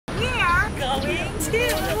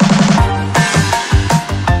too.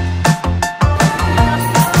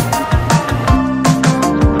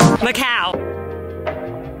 Macau.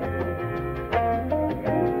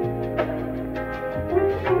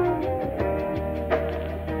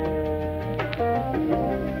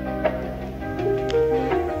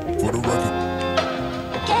 For the record.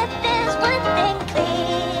 Get this one thing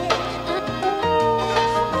clear.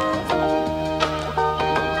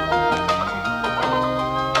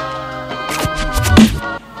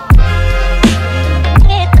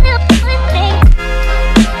 Get this one thing.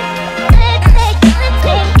 Get one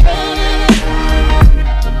thing clear.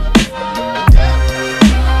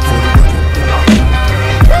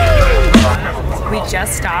 We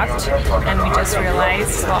just stopped and we just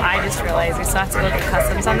realized, well, I just realized we still have to go get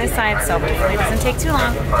customs on this side, so hopefully it doesn't take too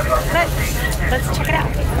long. But let's check it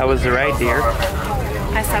out. How was the ride, dear?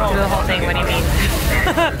 I slept through the whole thing, what do you mean?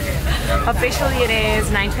 Officially it is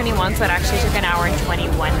 9:21, so it actually took an hour and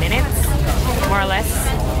 21 minutes, more or less.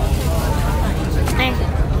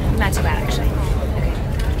 Not too bad actually. Okay.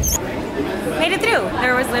 Made it through.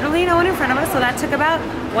 There was literally no one in front of us, so that took about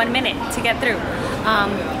 1 minute to get through.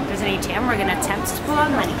 There's an ATM, we're gonna attempt to pull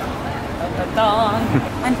out money.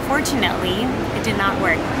 Unfortunately, it did not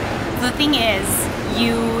work. The thing is,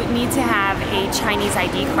 you need to have a Chinese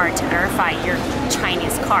ID card to verify your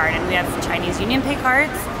Chinese card, and we have Chinese Union Pay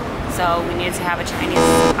cards, so we needed to have a Chinese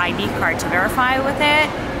ID card to verify with it.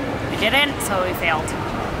 We didn't, so we failed.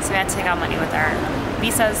 So we had to take out money with our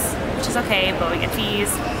visas, which is okay, but we get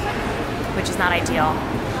fees, which is not ideal.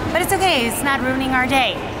 But it's okay, it's not ruining our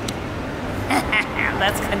day.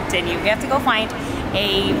 Let's continue. We have to go find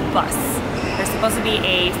a bus. There's supposed to be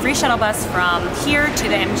a free shuttle bus from here to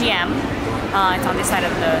the MGM. It's on this side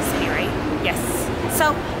of the city, right? Yes.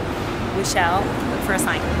 So we shall look for a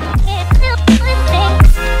sign. Get this one thing.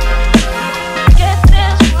 Get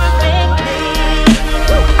this one thing clear.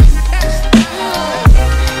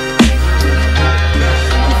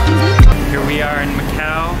 Here we are in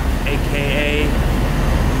Macau, aka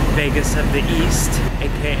Vegas of the East,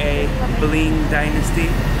 aka Bling Dynasty.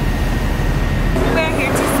 We're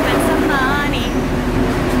here to spend some money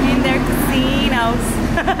in their casinos.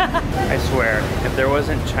 I swear, if there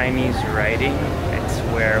wasn't Chinese writing, I'd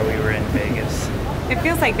swear we were in Vegas. It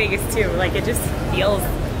feels like Vegas too. Like it just feels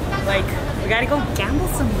like we gotta go gamble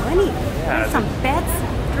some money, Yeah. play some bets,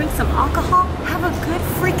 drink some alcohol, have a good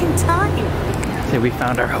freaking time. Okay, we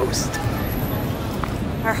found our host.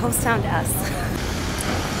 Our host found us.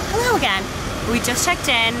 Hello again. We just checked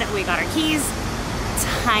in, we got our keys.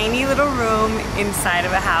 Tiny little room inside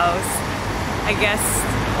of a house. I guess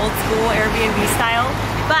old school Airbnb style.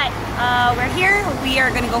 But we're here, we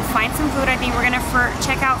are gonna go find some food. I think we're gonna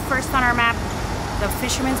check out first on our map the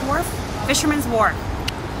Fisherman's Wharf. Fisherman's Wharf.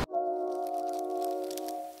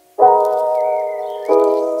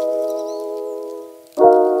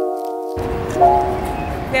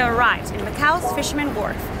 We have arrived in Macau's Fisherman's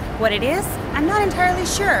Wharf. What it is, I'm not entirely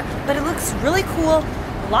sure, but it looks really cool.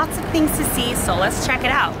 Lots of things to see, so let's check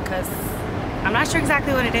it out, because I'm not sure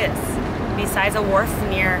exactly what it is, besides a wharf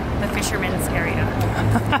near the fisherman's area.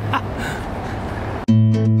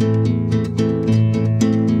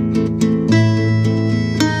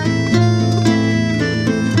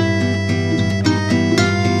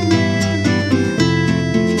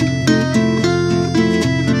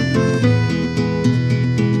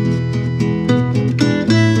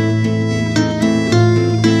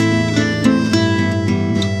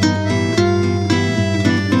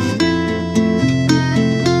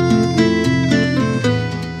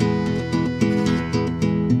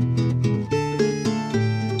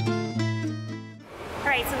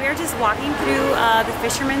 Walking through the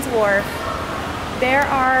Fisherman's Wharf, there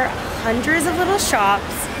are hundreds of little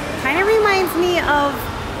shops. Kind of reminds me of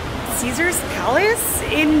Caesar's Palace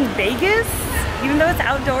in Vegas, even though it's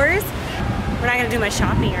outdoors. We're not gonna do much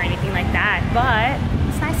shopping or anything like that, but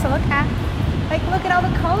it's nice to look at. Like, look at all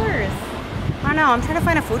the colors. I don't know, I'm trying to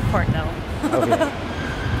find a food court though. Okay.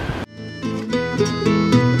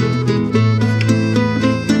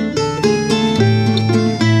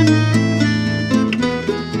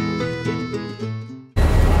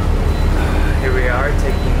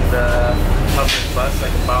 Bus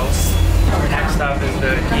like a mouse. Next stop is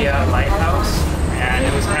the Dia Lighthouse, and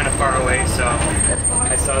it was kind of far away, so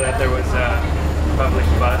I saw that there was a public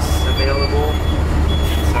bus available,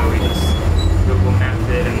 so we just Google mapped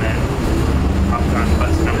it and then hopped on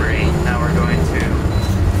bus number 8. Now we're going to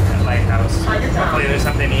that lighthouse. Hopefully there's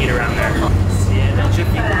something to eat around there. See you in a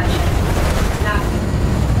jiffy.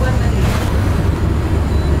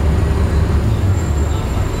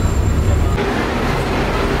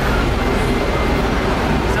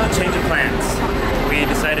 Change of plans.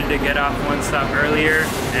 get off one stop earlier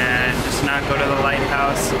and just not go to the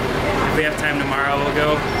lighthouse. If we have time tomorrow, we'll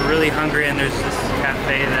go. We're really hungry and there's this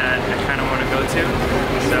cafe that I kind of want to go to.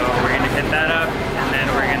 So we're going to hit that up and then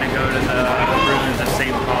we're going to go to the ruins of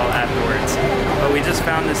St. Paul afterwards. But we just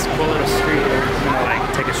found this cool little street. We're just going to like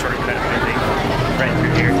take a shortcut, I think, right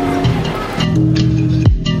through here.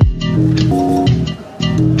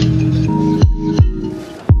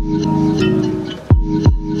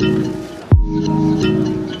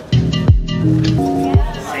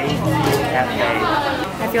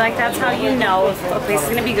 I feel like that's how you know if a place is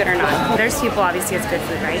gonna be good or not. There's people, obviously it's good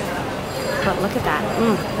food, right? But look at that.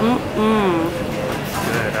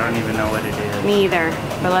 Good, I don't even know what it is. Me either,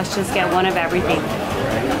 but let's just get one of everything.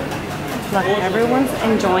 Look, everyone's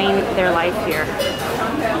enjoying their life here.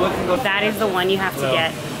 That is the one you have to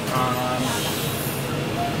get.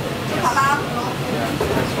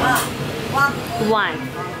 One.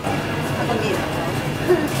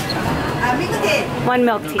 One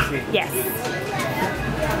milk tea, yes.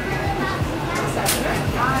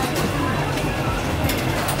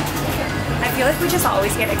 I feel like we just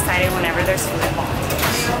always get excited whenever there's food involved.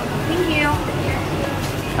 Thank you.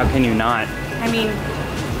 How can you not? I mean,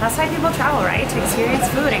 that's why people travel, right? To experience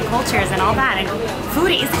food and cultures and all that. And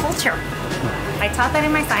food is culture. I taught that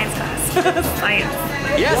in my science class. Science.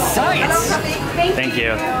 Yes, science! Thank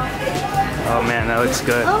you. Oh man, that looks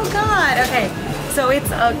good. Oh God, okay. So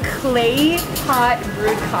it's a Claypot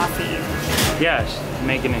brewed coffee. Yeah, she's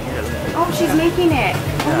making it here. Oh, she's making it.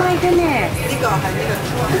 Oh my goodness.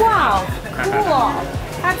 Wow, cool.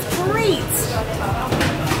 That's great.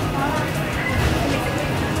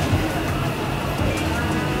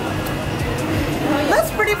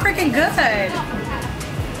 That's pretty freaking good.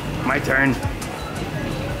 My turn.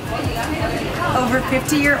 Over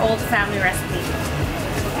 50-year-old family recipe.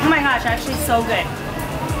 Oh my gosh, actually so good.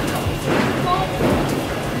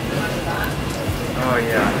 Oh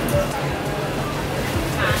yeah.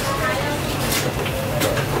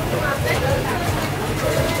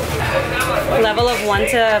 Level of 1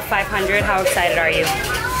 to 500, how excited are you?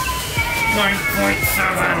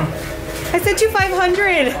 9.7. I sent you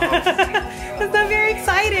 500. That's not very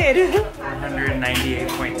excited.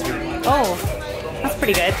 198.2. Oh, that's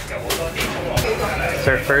pretty good. It's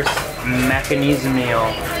our first Macanese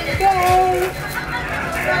meal. Yay!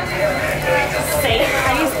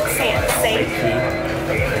 How do you say it?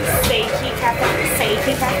 Seiki Cafe?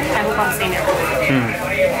 I hope I'm saying it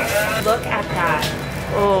right. Look at that.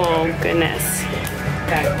 Oh, goodness.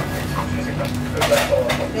 Okay.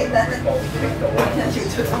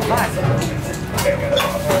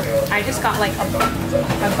 I just got like a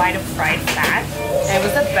bite of fried fat. And it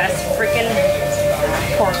was the best freaking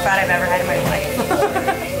pork fat I've ever had in my life.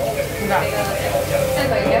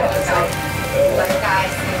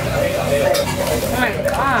 Oh my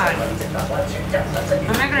God.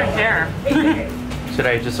 I'm not gonna share. Should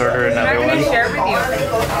I just order another one? I'm not gonna share with you.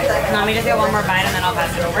 No, let me just get one more bite and then I'll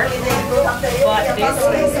pass it over. But this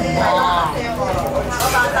is bomb.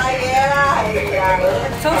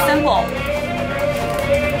 So simple.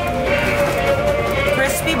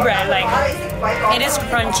 Crispy bread, like it is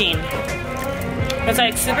crunching. It's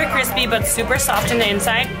like super crispy but super soft in the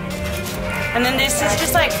inside. And then this is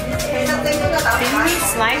just like thinly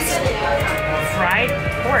sliced fried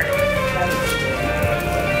pork.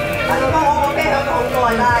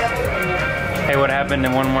 Hey, what happened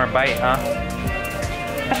in one more bite, huh?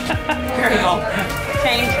 Here we go.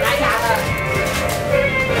 Change.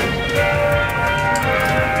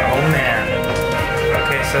 Oh man.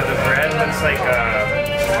 Okay, so the bread looks like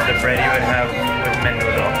the bread you would have with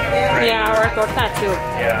menudo, right? Yeah, or a torta too.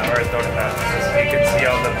 Yeah, or a torta. You can see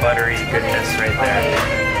all the buttery goodness right there.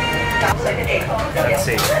 Let's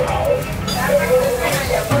see.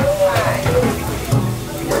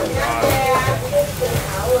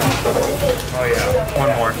 Oh yeah,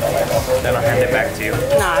 one more. Then I'll hand it back to you.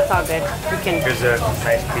 Nah, it's all good. We can. Here's a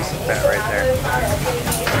nice piece of fat right there.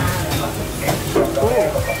 Ooh,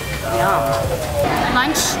 yum.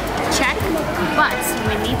 Lunch, check, but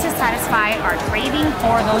we need to satisfy our craving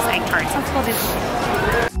for those egg tarts. Let's go this way.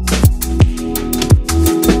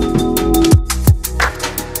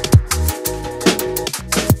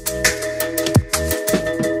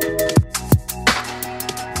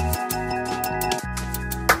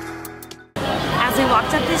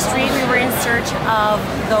 Of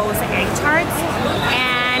those egg tarts,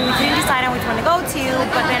 and we couldn't decide on which one to go to,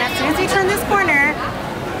 but then as soon as we turned this corner,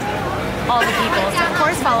 all the people, so of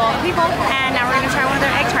course follow all the people, and now we're going to try one of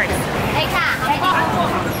their egg tarts.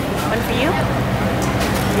 One for you,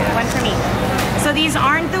 one for me. So these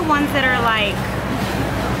aren't the ones that are like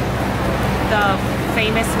the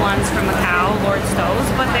famous ones from Macau, Lord Stowe's,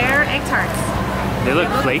 but they're egg tarts. They look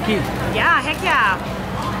flaky. Yeah, heck yeah.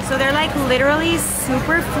 So they're like literally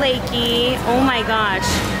super flaky. Oh my gosh.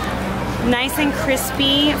 Nice and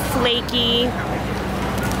crispy, flaky.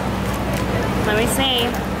 Let me see.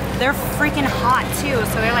 They're freaking hot too.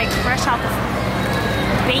 So they're like fresh out the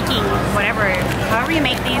baking, whatever. However you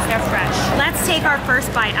make these, they're fresh. Let's take our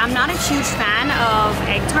first bite. I'm not a huge fan of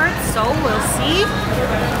egg tarts, so we'll see.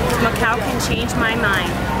 Macau can change my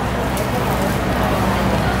mind.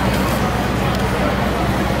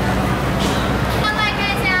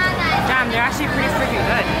 Damn, they're actually pretty freaking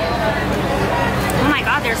good. Oh my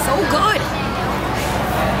god, they're so good.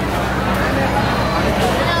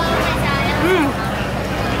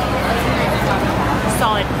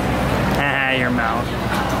 Solid. Your mouth.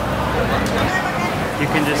 You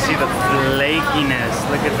can just see the flakiness.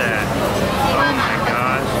 Look at that. Oh my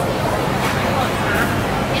gosh.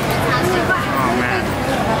 Oh man.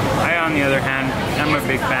 I, on the other hand, I'm a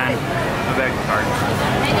big fan of egg tarts.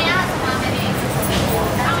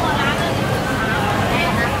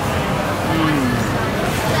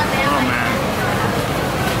 Oh man.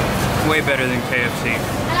 Way better than KFC.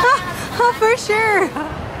 For sure.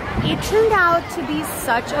 It turned out to be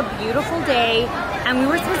such a beautiful day, and we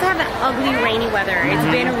were supposed to have that ugly rainy weather. It's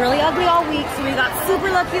been really ugly all week, so we got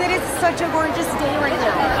super lucky that it's such a gorgeous day right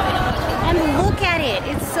now. And look at it,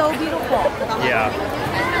 it's so beautiful. Yeah.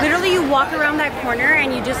 Literally you walk around that corner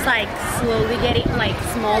and you just like slowly get like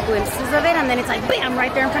small glimpses of it, and then it's like bam,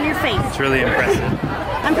 right there in front of your face. It's really impressive.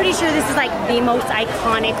 I'm pretty sure this is like the most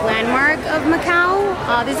iconic landmark of Macau.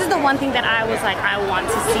 This is the one thing that I was like, I want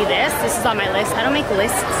to see this. This is on my list. I don't make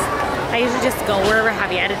lists. I usually just go wherever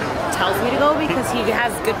Javi tells me to go because he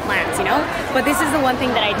has good plans, you know? But this is the one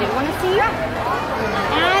thing that I did want to see.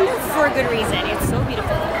 And for a good reason. It's so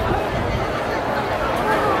beautiful.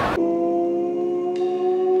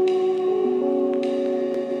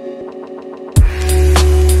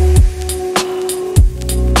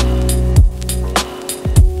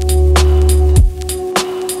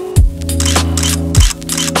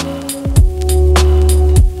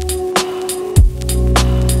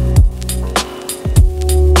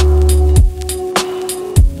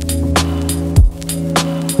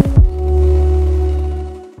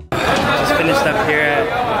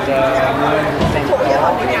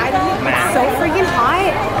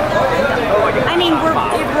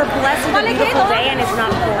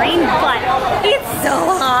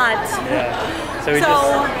 So we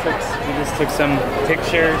just took some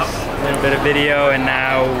pictures, a little bit of video, and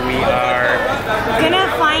now we are gonna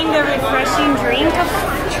find a refreshing drink of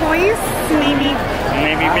choice, maybe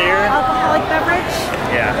beer, alcoholic beverage.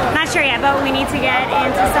 Yeah. Not sure yet, but we need to get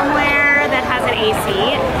into somewhere that has an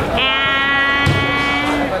AC and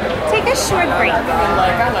take a short break,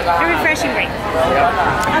 a refreshing break.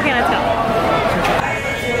 Yep. Okay, let's go.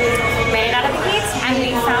 Made it out of the heat, and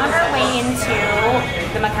we found our way into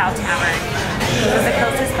the Macau Tavern. It was the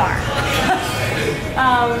closest bar.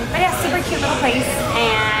 But yeah, super cute little place,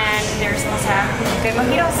 and they're supposed to have good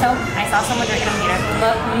mojitos, so I saw someone drinking a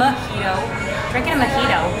mojito. Drinking a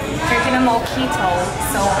mojito,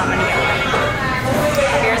 so I'm gonna get one.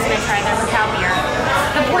 Javier's gonna try their Macau beer.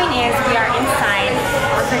 The point is, we are inside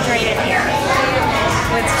refrigerated air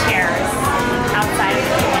with chairs outside of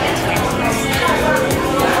the door.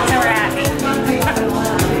 So we're happy.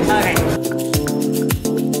 Okay.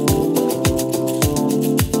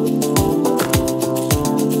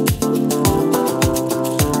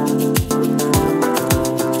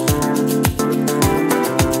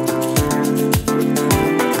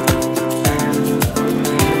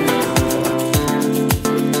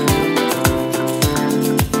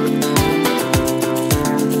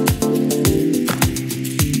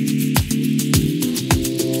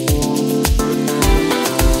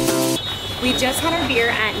 Just had our beer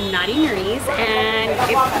at Naughty Nerdy's, and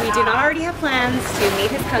if we do not already have plans to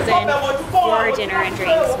meet his cousin for our dinner and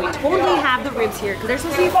drinks, we totally have the ribs here because they're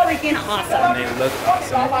supposed to be freaking awesome. And they look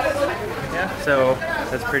awesome. Yeah, so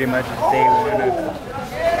that's pretty much day one of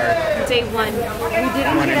our day one. We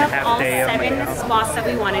didn't hit up all 7 spots that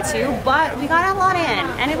we wanted to, but we got a lot in,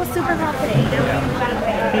 and it was super hot today.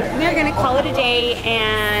 Yeah. We are gonna call it a day,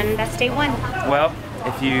 and that's day 1. Well,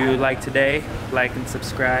 if you like today, like and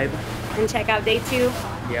subscribe. And check out day 2.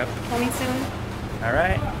 Yep. Coming soon. All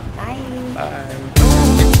right. Bye. Bye.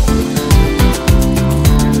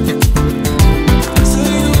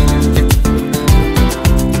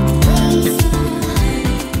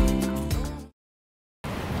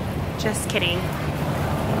 Just kidding.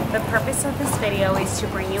 The purpose of this video is to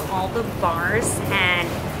bring you all the bars and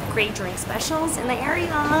great drink specials in the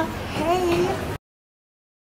area. Hey!